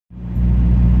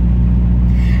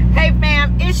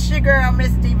your girl,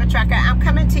 Miss Diva Trucker. I'm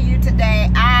coming to you today.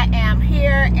 I am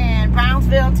here in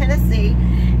Brownsville, Tennessee,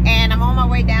 and I'm on my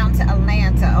way down to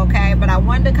Atlanta, okay? But I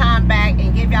wanted to come back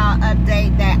and give y'all an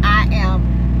update that I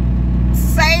am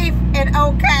safe and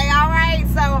okay, all right?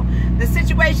 So the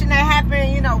situation that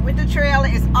happened, you know, with the trailer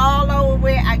is all over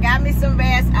with. I got me some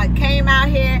rest. I came out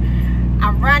here.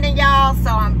 I'm running, y'all,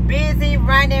 so I'm busy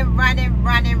running,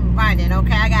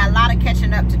 okay? I got a lot of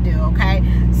catching up to do, okay?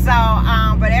 So,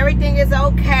 but everything is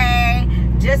okay,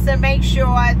 just to make sure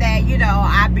that, you know,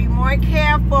 I be more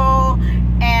careful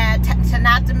and to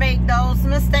not to make those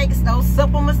mistakes, those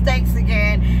simple mistakes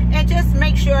again, and just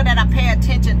make sure that I pay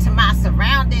attention to my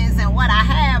surroundings and what I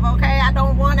have, okay? I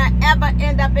don't want to ever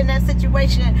end up in that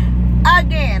situation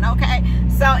again, okay?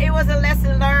 So it was a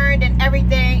lesson learned and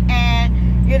everything, and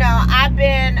you know, I've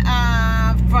been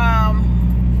from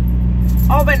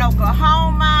over in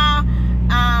Oklahoma,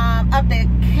 up to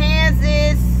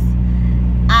Kansas,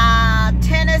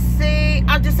 Tennessee.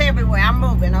 I'm just everywhere. I'm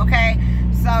moving, okay?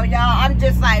 So, y'all, I'm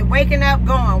just like waking up,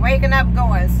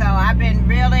 going. So, I've been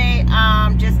really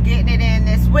just getting it in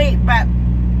this week. But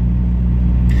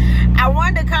I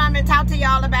wanted to come and talk to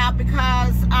y'all about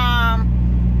because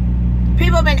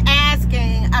people have been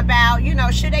asking about, you know,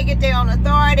 should they get their own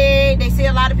authority? They see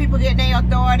a lot of people getting their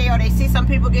authority, or they see some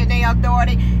people getting their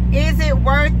authority. Is it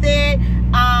worth it?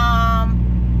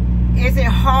 Is it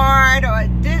hard? Or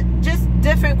just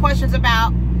different questions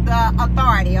about the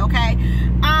authority, okay?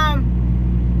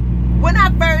 When I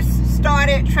first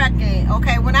started trucking,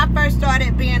 okay, when I first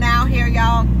started being out here,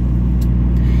 y'all,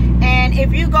 and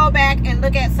if you go back and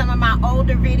look at some of my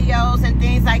older videos and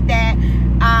things like that,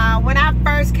 when I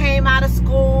first came out of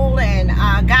school and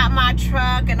got my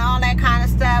truck and all that kind of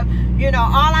stuff, you know,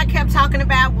 all I kept talking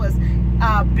about was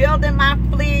building my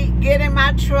fleet, getting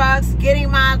my trucks, getting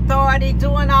my authority,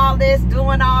 doing all this,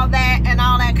 doing all that, and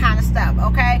all that kind of stuff,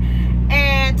 okay?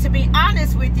 And to be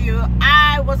honest with you,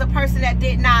 I was a person that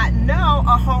did not know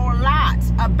a whole lot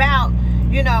about,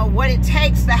 you know, what it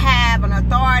takes to have an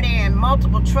authority and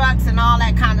multiple trucks and all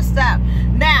that kind of stuff.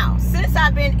 Now, since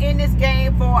I've been in this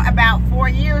game for about 4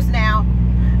 years now,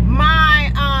 my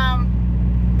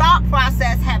thought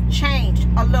process have changed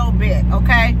a little bit,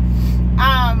 okay?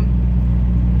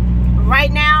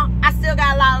 Right now, I still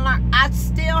got a lot to learn. I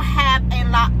still have a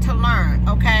lot to learn,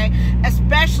 okay?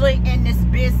 Especially in this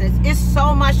business. It's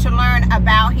so much to learn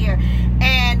about here.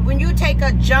 And when you take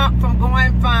a jump from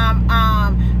going from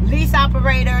lease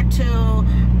operator to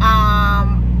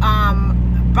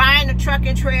buying a truck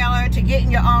and trailer to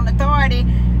getting your own authority,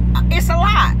 it's a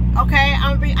lot, okay?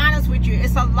 I'm gonna be honest with you,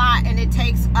 it's a lot, and it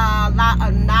takes a lot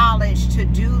of knowledge to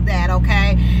do that,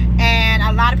 okay? And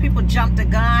a lot of people jump the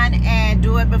gun and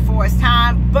do it before it's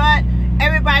time, but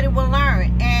everybody will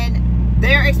learn, and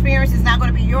their experience is not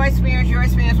going to be your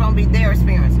experience won't be their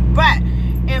experience. But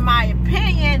in my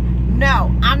opinion,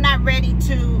 no, I'm not ready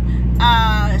to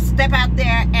step out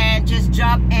there and just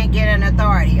jump and get an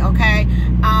authority, okay?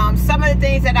 Some of the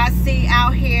things that I see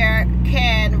out here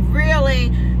can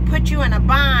really put you in a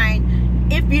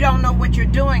bind if you don't know what you're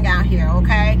doing out here,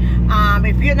 okay?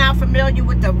 If you're not familiar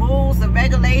with the rules, the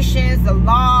regulations, the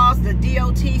laws, the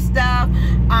DOT stuff,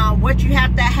 what you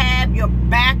have to have, your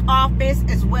back office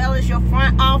as well as your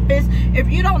front office. If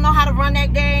you don't know how to run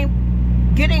that game,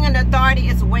 getting an authority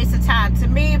is a waste of time. To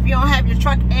me, if you don't have your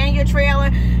truck and your trailer,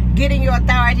 getting your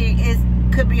authority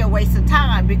could be a waste of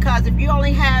time, because if you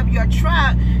only have your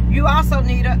truck, you also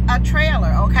need a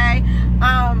trailer, okay?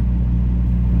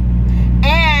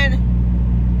 And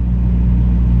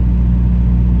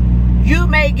you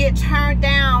may get turned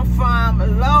down from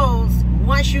loads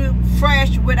once you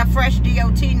fresh with a fresh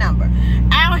DOT number.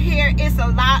 Out here, it's a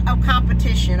lot of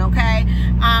competition, okay?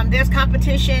 There's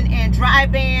competition in dry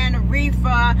van,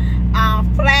 reefer,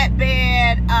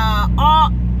 flatbed,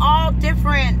 all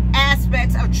different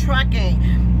aspects of trucking.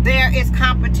 There is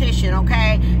competition,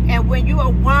 okay? And when you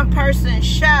are one person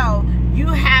show, you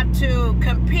have to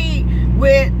compete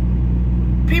with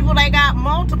people that got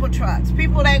multiple trucks,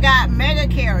 people that got mega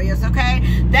carriers, okay?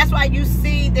 That's why you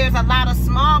see there's a lot of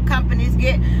small companies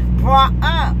get brought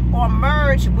up or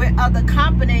merged with other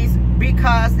companies,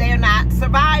 because they're not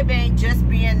surviving just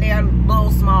being their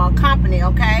little small company,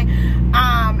 okay?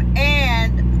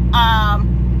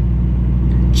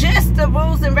 Just the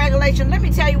rules and regulations. Let me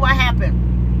tell you what happened.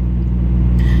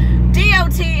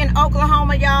 DOT in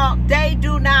Oklahoma, y'all, they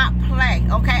do not play,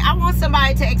 okay? I want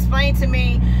somebody to explain to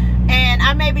me, and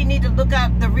I maybe need to look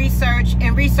up the research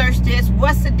and research this.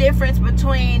 What's the difference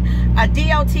between a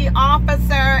DOT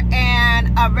officer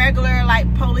and a regular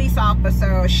like police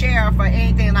officer or sheriff or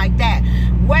anything like that?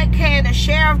 what can the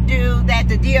sheriff do that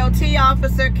the DOT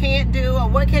officer can't do, or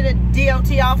what can the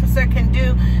DOT officer can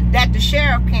do that the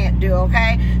sheriff can't do,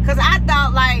 okay? Because I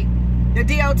thought like the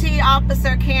DOT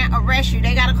officer can't arrest you.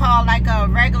 They got to call like a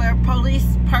regular police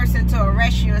person to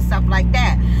arrest you and stuff like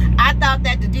that. I thought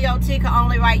that the DOT could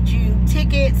only write you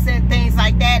tickets and things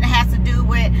like that. It has to do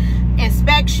with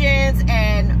inspections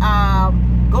and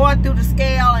going through the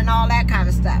scale and all that kind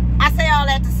of stuff. I say all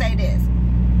that to say this.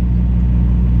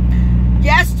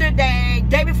 Yesterday,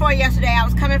 day before yesterday, I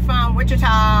was coming from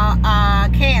Wichita,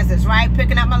 Kansas, right?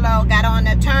 Picking up my load, got on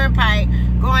the turnpike,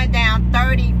 going down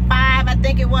 35, I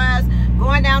think it was,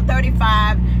 going down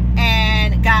 35,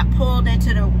 and got pulled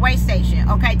into the weigh station.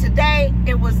 Okay, today,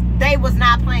 they was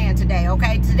not playing today,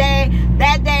 okay?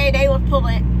 That day, they was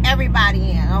pulling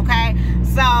everybody in, okay?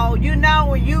 So, you know,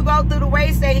 when you go through the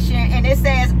weigh station and it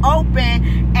says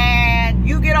open, and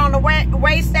you get on the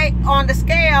on the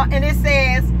scale, and it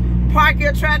says park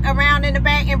your truck around in the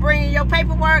back and bring in your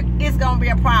paperwork, it's gonna be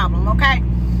a problem, okay?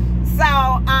 So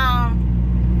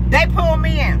they pulled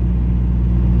me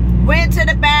in, went to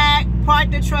the back,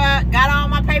 parked the truck, got all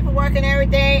my paperwork and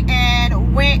everything,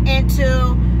 and went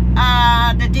into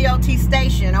the DOT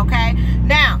station, okay?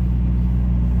 Now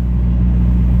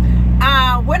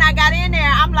when I got in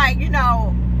there, I'm like, you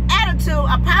know,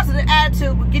 a positive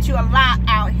attitude will get you a lot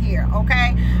out here,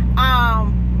 okay?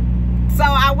 So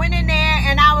I went in there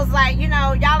and I was like, you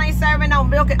know, y'all ain't serving no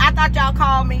milk. I thought y'all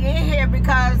called me in here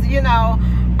because, you know,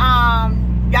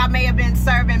 y'all may have been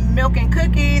serving milk and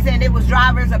cookies and it was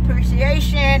driver's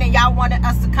appreciation and y'all wanted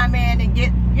us to come in and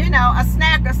get, you know, a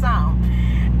snack or something.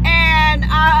 And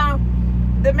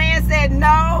the man said,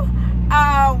 no,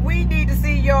 we need to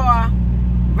see your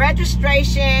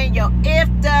registration, your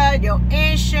IFTA, your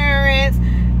insurance.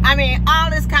 I mean,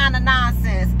 all this kind of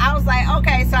nonsense. I was like,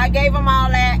 okay, so I gave him all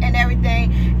that and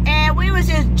everything. And we was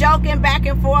just joking back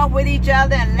and forth with each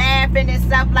other and laughing and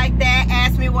stuff like that.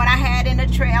 Asked me what I had in the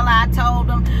trailer. I told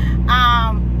him.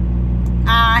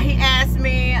 He asked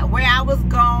me where I was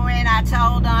going. I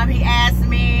told him. He asked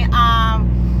me,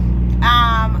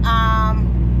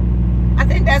 I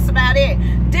think that's about it.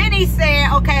 Then he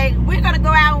said, okay, we're going to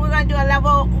go out and we're going to do a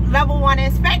level 1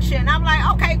 inspection. I'm like,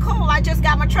 okay, cool. I just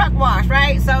got my truck washed,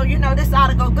 right? So, you know, this ought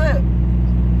to go good.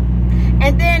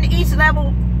 And then each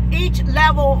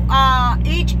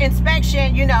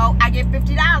inspection, you know, I get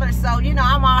 $50. So, you know,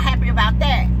 I'm all happy about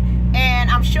that. And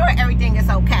I'm sure everything is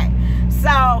okay.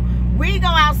 So we go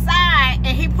outside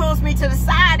and he pulls me to the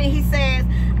side and he says,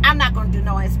 I'm not going to do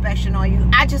no inspection on you.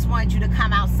 I just want you to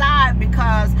come outside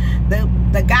because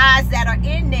the guys that are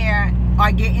in there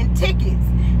are getting tickets.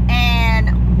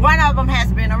 And one of them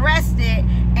has been arrested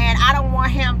and I don't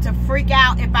want him to freak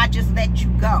out if I just let you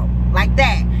go like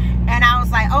that. And I was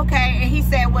like, okay. And he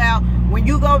said, well, when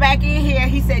you go back in here,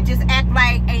 he said, just act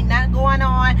like ain't nothing going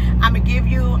on. I'm going to give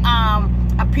you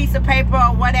a piece of paper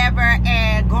or whatever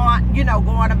and go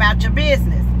on about your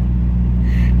business.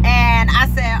 And I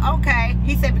said, okay.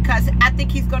 He said, because I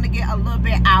think he's going to get a little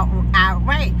bit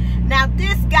outraged. Now,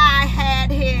 this guy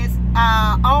had his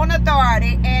own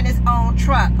authority and his own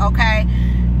truck, okay?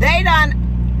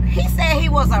 He said he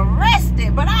was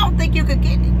arrested, but I don't think you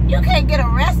can't get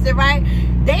arrested, right?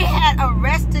 They had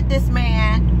arrested this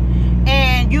man,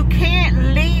 and you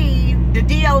can't leave the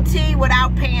DOT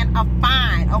without paying a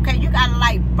fine, okay? You got to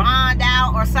like bond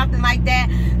out or something like that.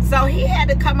 So he had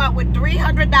to come up with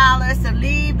 $300 to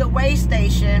leave the weigh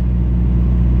station,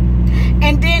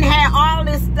 and then had all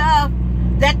this stuff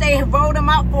that they wrote him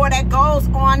up for that goes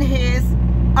on his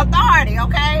authority,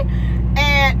 okay?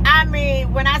 And I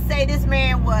mean, when I say this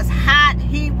man was hot,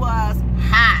 he was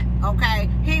hot, okay?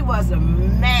 He was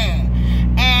mad.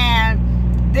 And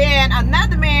then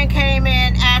another man came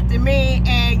in after me,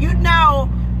 and you know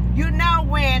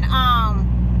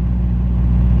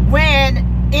when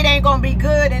it ain't gonna be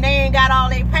good and they ain't got all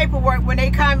their paperwork, when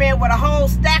they come in with a whole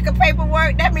stack of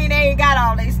paperwork, that mean they ain't got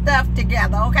all their stuff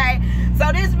together, okay?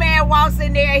 So this man walks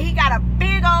in there, he got a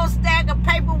big old stack of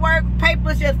paperwork,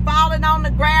 papers just falling on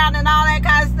the ground and all that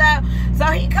kind of stuff.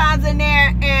 So he comes in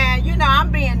there, and you know,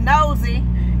 I'm being nosy,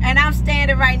 and I'm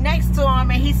standing right next to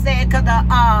him, and he said, because the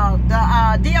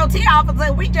DOT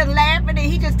officer, we just laughing, and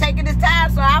he just taking his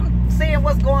time, so I'm seeing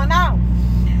what's going on.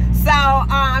 So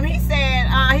he said,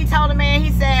 he told the man, he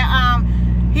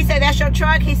said, that's your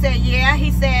truck? He said, yeah.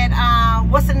 He said,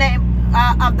 what's the name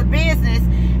of the business?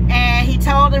 And he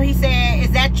told him, he said, is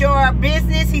that your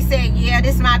business? He said, yeah,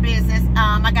 this is my business.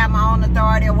 I got my own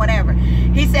authority or whatever.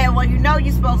 He said, well, you know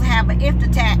you're supposed to have an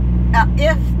IFTA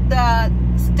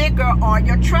sticker on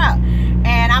your truck.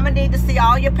 And I'm going to need to see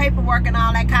all your paperwork and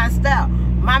all that kind of stuff.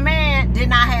 My man did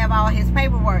not have all his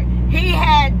paperwork. He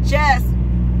had just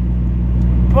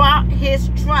brought his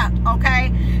truck, okay?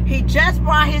 He just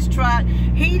brought his truck.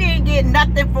 He didn't get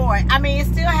nothing for it. I mean, it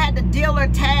still had the dealer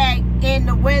tag in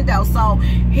the window, so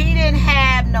he didn't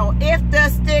have no IFTA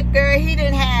sticker. He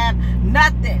didn't have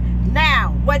nothing.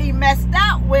 Now, what he messed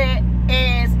up with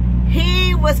is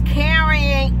he was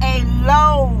carrying a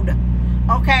load,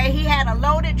 okay? He had a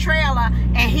loaded trailer,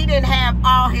 and he didn't have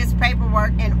all his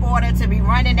paperwork in order to be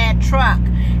running that truck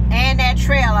and that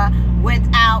trailer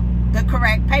without the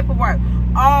correct paperwork.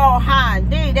 Oh,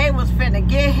 honey, they was finna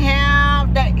get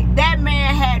him. That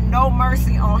man had no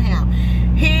mercy on him.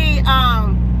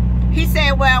 He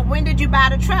said, well, when did you buy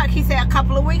the truck? He said, a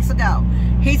couple of weeks ago.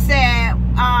 He said,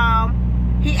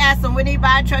 he asked him, when did he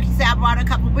buy a truck? He said, I bought it a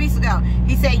couple of weeks ago.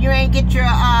 He said, you ain't get your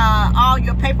all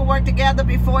your paperwork together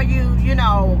before you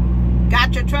know,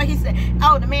 got your truck? He said,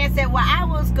 oh, the man said, well, I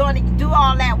was going to do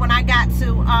all that when I got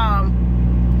to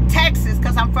Texas,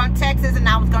 because I'm from Texas, and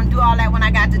I was going to do all that when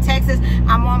I got to Texas.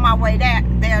 I'm on my way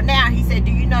there now. He said,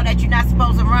 do you know that you're not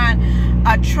supposed to run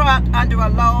a truck under a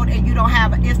load, and you don't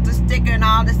have an IFTA sticker and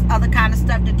all this other kind of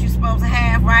stuff that you're supposed to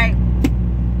have, right?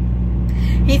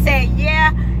 He said,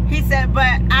 yeah. He said,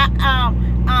 but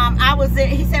I was in,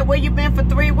 he said, where you been for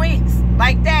 3 weeks?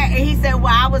 Like that. And he said,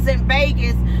 well, I was in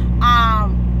Vegas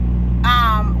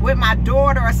with my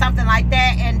daughter or something like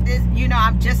that, and this, you know,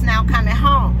 I'm just now coming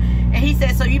home. And he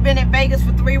said, so you've been in Vegas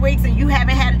for 3 weeks and you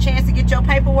haven't had a chance to get your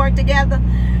paperwork together?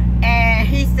 And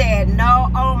he said,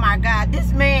 no. Oh my God,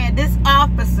 this man, this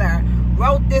officer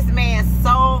wrote this man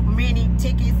so many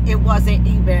tickets, it wasn't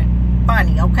even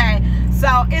funny, okay?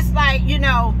 So it's like, you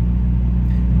know,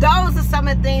 those are some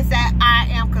of the things that I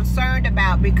am concerned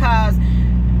about, because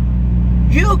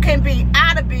you can be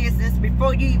out of business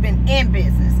before you even in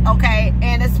business, okay?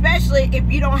 And especially if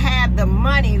you don't have the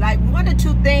money, like 1 or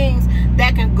 2 things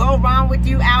that can go wrong with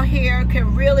you out here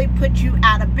can really put you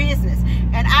out of business.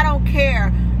 And I don't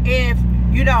care if,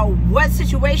 you know, what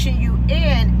situation you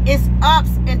in, it's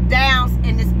ups and downs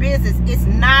in this business. It's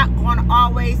not going to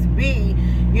always be,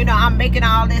 you know, I'm making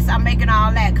all this, I'm making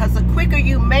all that. Because the quicker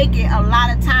you make it, a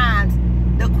lot of times,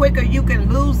 the quicker you can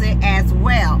lose it as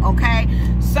well, okay?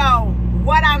 So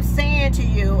what I'm saying to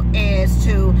you is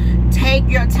to take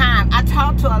your time. I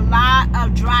talk to a lot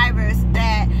of drivers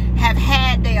that have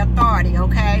had their authority,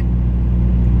 okay,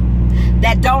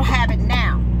 that don't have it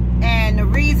now. And the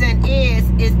reason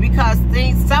is because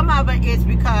some of it is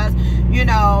because, you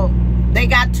know, they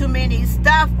got too many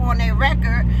stuff on their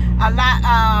record. A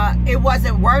lot, it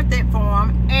wasn't worth it for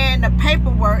them. And the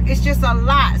paperwork, it's just a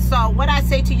lot. So what I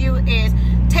say to you is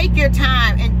take your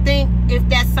time and think if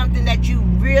that's something that you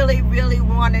really, really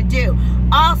want to do.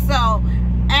 Also,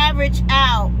 average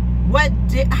out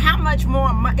how much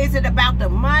more, is it about the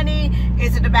money?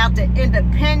 Is it about the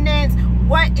independence?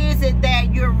 What is it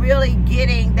that you're really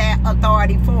getting that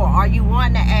authority for? Are you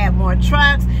wanting to add more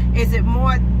trucks? Is it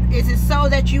so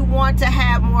that you want to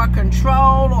have more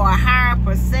control or a higher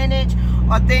percentage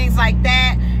or things like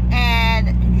that?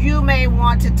 And you may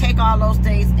want to take all those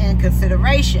things in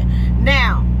consideration.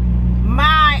 Now,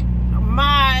 my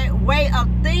way of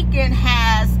thinking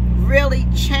has really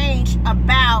changed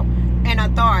about an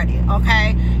authority,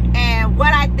 okay? And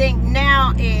what I think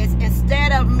now is,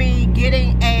 instead of me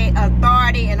getting a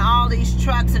authority and all these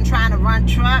trucks and trying to run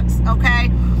trucks, okay,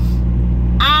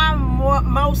 I'm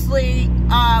mostly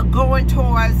going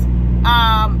towards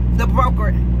the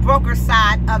broker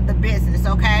side of the business,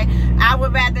 okay? I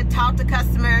would rather talk to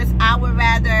customers. I would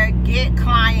rather get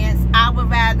clients. I would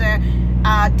rather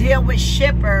deal with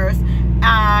shippers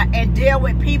and deal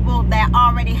with people that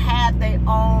already have their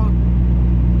own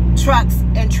trucks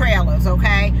and trailers,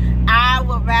 okay? I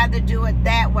would rather do it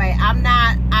that way. I'm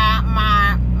not,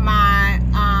 my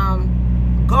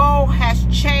goal has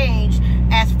changed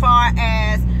as far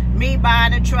as me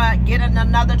buying a truck, getting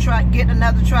another truck, getting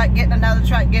another truck, getting another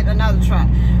truck, getting another truck,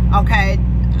 okay?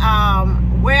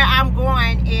 Where I'm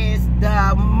going is,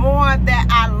 the more that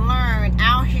I learn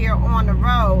out here on the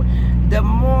road, the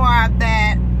more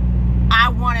that I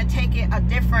want to take it a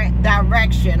different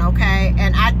direction, okay?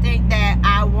 And I think that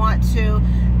I want to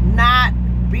not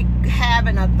have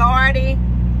an authority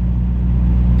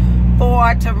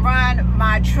to run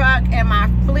my truck and my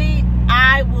fleet.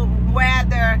 I would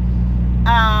rather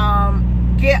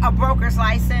get a broker's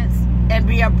license and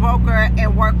be a broker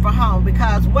and work from home,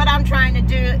 because what I'm trying to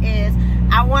do is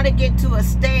I want to get to a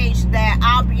stage that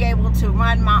I'll be able to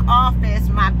run my office,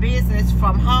 my business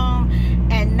from home,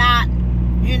 and not,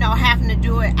 you know, having to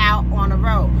do it out on the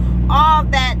road. All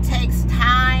that takes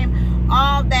time.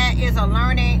 All that is a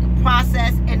learning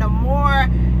process, and the more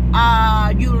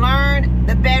you learn,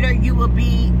 the better you will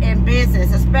be in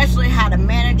business, especially how to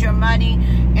manage your money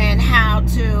and how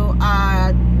to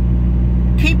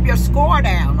keep your score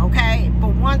down, okay, for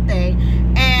one thing,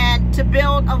 and to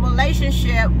build a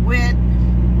relationship with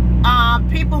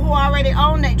people who already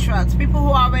own their trucks, people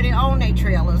who already own their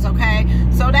trailers, okay?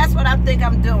 So that's what I think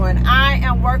I'm doing. I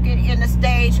am working in the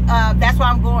stage of, that's why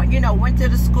I'm going, you know, went to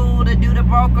the school to do the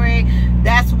brokering.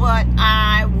 That's what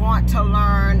I want to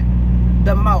learn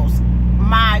the most.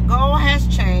 My goal has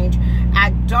changed.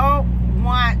 I don't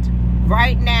want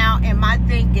right now in my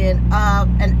thinking of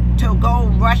to go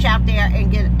rush out there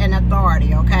and get an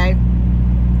authority, okay?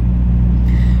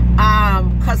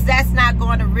 Because that's not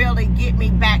going to really get me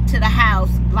back to the house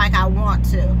like I want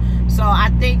to. So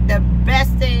I think the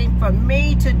best thing for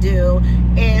me to do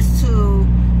is to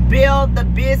build the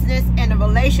business and the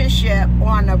relationship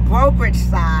on the brokerage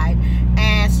side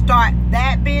and start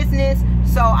that business,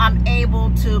 so I'm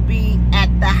able to be at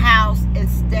the house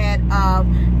instead of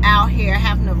out here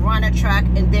having to run a truck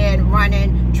and then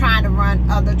trying to run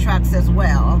other trucks as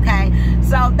well, okay?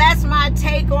 So that's my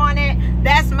take on it.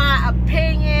 That's my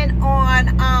opinion on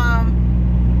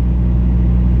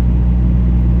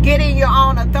getting your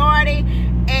own authority.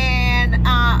 And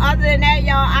other than that,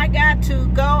 y'all, I got to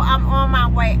go. I'm on my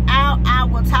way out. I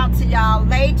will talk to y'all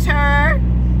later.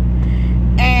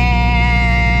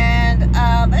 And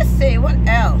let's see what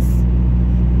else.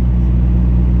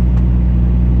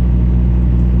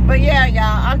 But yeah,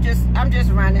 y'all, I'm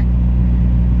just running.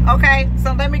 Okay,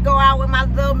 so let me go out with my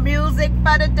little music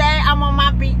for the day. I'm on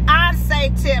my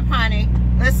Beyonce tip, honey.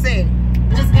 Let's see.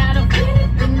 Just gotta be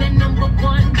the number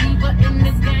one diva in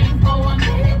this game.